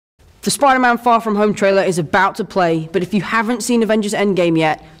The Spider-Man Far From Home trailer is about to play, but if you haven't seen Avengers Endgame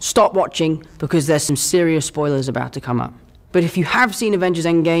yet, stop watching because there's some serious spoilers about to come up. But if you have seen Avengers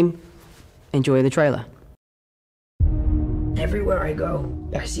Endgame, enjoy the trailer. Everywhere I go,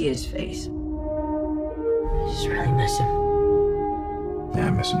 I see his face. I just really miss him. Yeah, I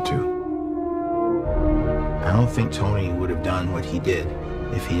miss him too. I don't think Tony would have done what he did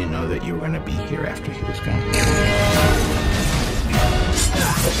if he didn't know that you were going to be here after he was gone.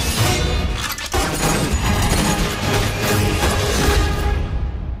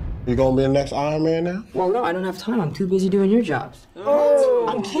 You gonna be the next Iron Man now? Well, no, I don't have time. I'm too busy doing your jobs. Oh.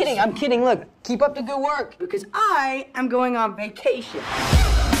 I'm kidding. Look, keep up the good work because I am going on vacation.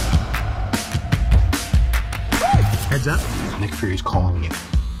 Heads up. Nick Fury's calling you.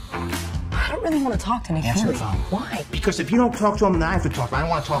 I don't really want to talk to Nick Fury. Answer the phone. Why? Because if you don't talk to him, then I have to talk to him. I don't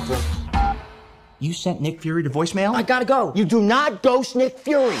want to talk to him. You sent Nick Fury to voicemail? I gotta go. You do not ghost Nick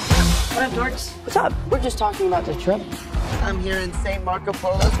Fury. What up, dorks? What's up? We're just talking about the trip. I'm here in St. Marco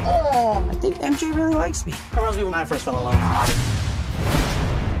Polo. Oh, I think MJ really likes me. Reminds me when I first fell in love.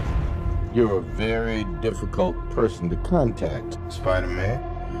 You're a very difficult person to contact, Spider-Man.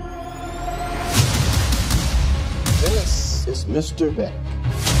 This is Mr. Beck.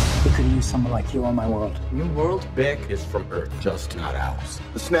 We could use someone like you on my world. Your world? Beck is from Earth, just not ours.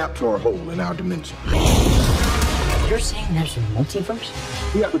 The snap tore a hole in our dimension. You're saying there's a multiverse?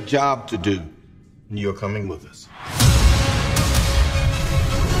 We have a job to do, and you're coming with us.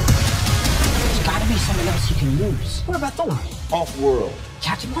 There's gotta be someone else you can use. What about Thor? Off-world.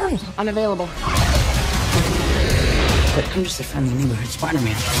 Captain Marvel. Unavailable. But I'm just a friendly neighborhood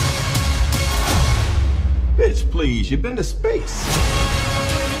Spider-Man. Bitch, please, you've been to space.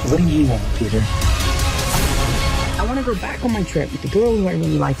 What do you want, Peter? I want to go back on my trip with the girl who I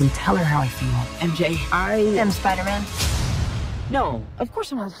really like and tell her how I feel. MJ, I am Spider-Man. No, of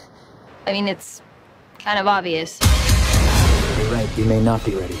course I'm not. I mean, it's kind of obvious. You're right, you may not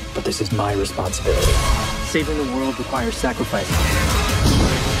be ready, but this is my responsibility. Saving the world requires sacrifice.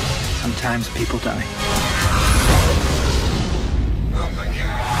 Sometimes people die. Oh my God.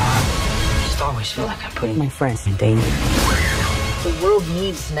 I just always feel like I'm putting my friends in danger. The world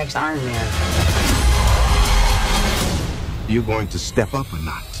needs the next Iron Man. You're going to step up or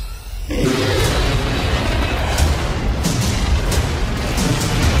not?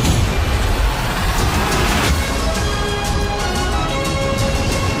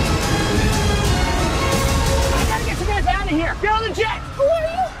 Here, get on the jet! Who are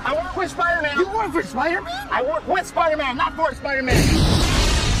you? I work with Spider-Man. You work for Spider-Man? I work with Spider-Man, not for Spider-Man.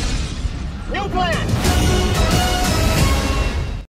 New plan!